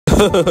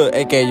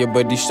AKA your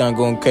buddy Sean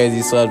going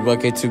crazy, so I was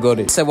bucket to go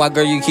there. Said, why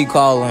girl you keep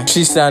calling?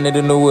 She said I need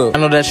a new whip. I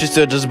know that she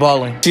still just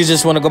balling. She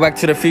just wanna go back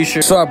to the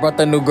future, so I brought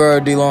that new girl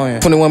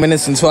DeLorean. 21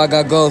 minutes until I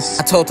got ghosts.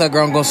 I told that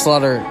girl I'm gonna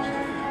slaughter her.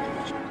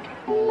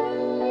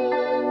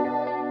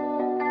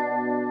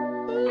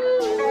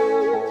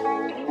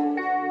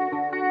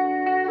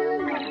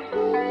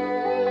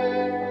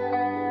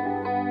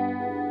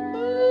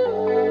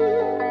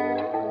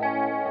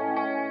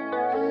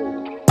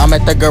 I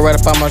met that girl right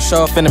up on my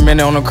shelf in a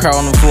minute on the crowd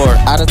on the floor.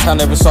 Out of town,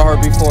 never saw her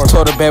before.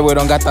 Told her bed we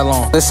don't got that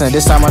long. Listen,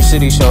 this time my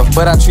city show,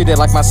 but I treat it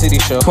like my city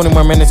show. 20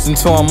 more minutes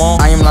until I'm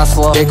on. I am not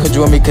slow. They could you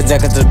with me cause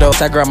that got the dope.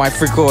 That girl might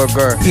freak or a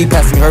girl. He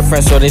passed me her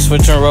friend, so they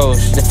switching roles.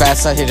 The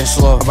fast I hit it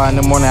slow. By in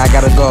the morning I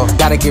gotta go.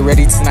 Gotta get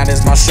ready, tonight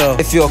is my show.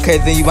 If you okay,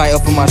 then you might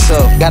open my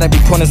show. Gotta be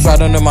pointing right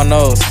under my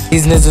nose.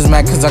 These niggas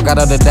mad cause I got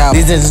out the doubt.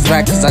 These niggas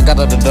mad cause I got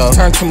out the dough.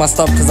 Turn to my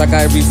stuff cause I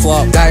gotta be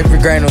flop. Got every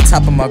grain on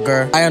top of my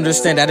girl. I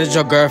understand that is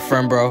your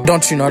girlfriend, bro.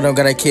 Don't you know I don't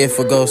got a kid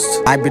for ghost.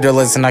 I be the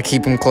list and I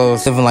keep him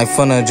close. Living like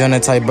Funna, Jenna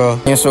type, bro.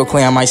 I'm so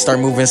clean, I might start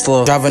moving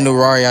slow. Drive a new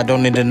Rari, I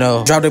don't need to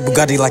know. Drive the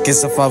Bugatti like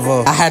it's a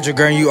 5-0. I had your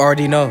girl and you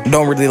already know.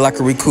 Don't really like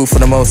her, we cool for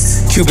the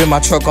most. Cube in my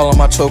truck, all on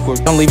my choker.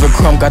 Don't leave a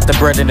crumb, got the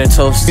bread and the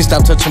toast. You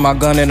stop touching my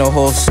gun in the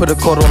host. Put a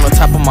coat on the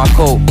top of my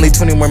coat. Only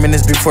 20 more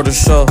minutes before the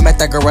show. I met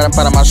that girl right up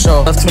out of my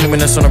show. Left 20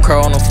 minutes on the car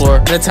on the floor.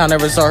 The town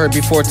never saw her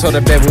before, told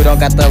her bed we don't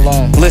got that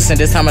long. Listen,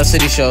 this time a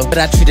city show, but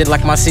I treat it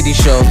like my city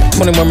show.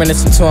 20 more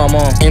minutes until I'm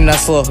on. Aim not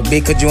slow,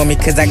 big could you want me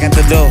cause I got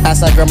the dough.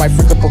 Outside girl might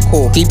freak up a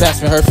cool. He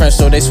passed me her friend,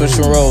 so they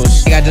switching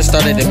roles. I just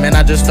started it, man,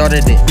 I just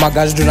started it. My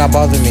guys do not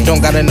bother me.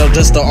 Don't gotta know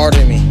just the art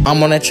of me.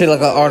 I'm on that shit like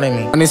an art of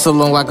me. I need so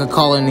long like a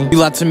colony. You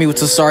lied to me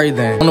with a sorry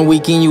then. On the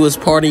weekend you was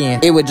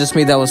partying. It was just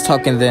me that was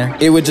talking then.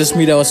 It was just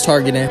me that was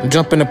targeting.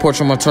 Jump in the porch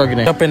with my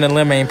targeting. Jump in the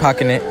limo, ain't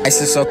pocketing it. I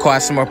sit so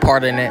quiet, some more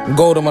part in it.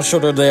 Gold on my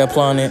shoulder, they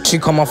applying it. She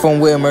call my phone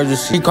with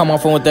emergency. She call my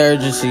phone with the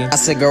urgency. I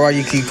said, girl, why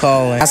you keep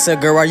calling? I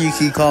said, girl, why you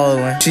keep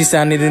calling? She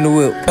said, I need a new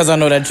whip. Cause I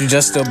know that you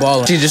just still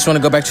balling. She just wanna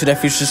go back to that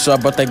future, so I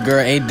brought that girl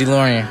a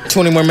DeLorean.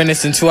 20 more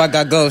minutes until I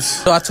got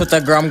ghosts. So I told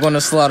that girl I'm gonna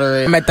slaughter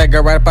it. I met that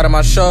girl right up out of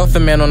my shelf. The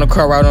man on the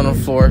car right on the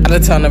floor. Out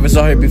of town, never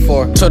saw her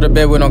before. Told her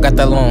bed we don't got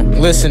that long.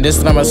 Listen, this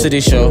is not my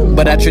city show,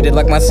 but I treat it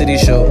like my city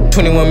show.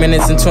 21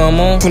 minutes until I'm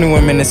on.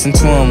 21 minutes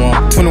until I'm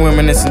on. 21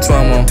 minutes until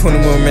I'm on.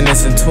 21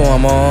 minutes until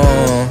I'm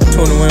on.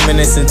 21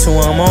 minutes until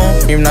I'm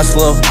on. You're not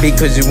slow,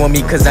 because you want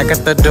me, cause I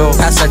got the dough.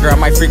 Pass that girl, I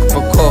might freak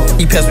up a call.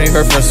 He passed me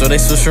her friend, so they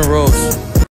switching roles.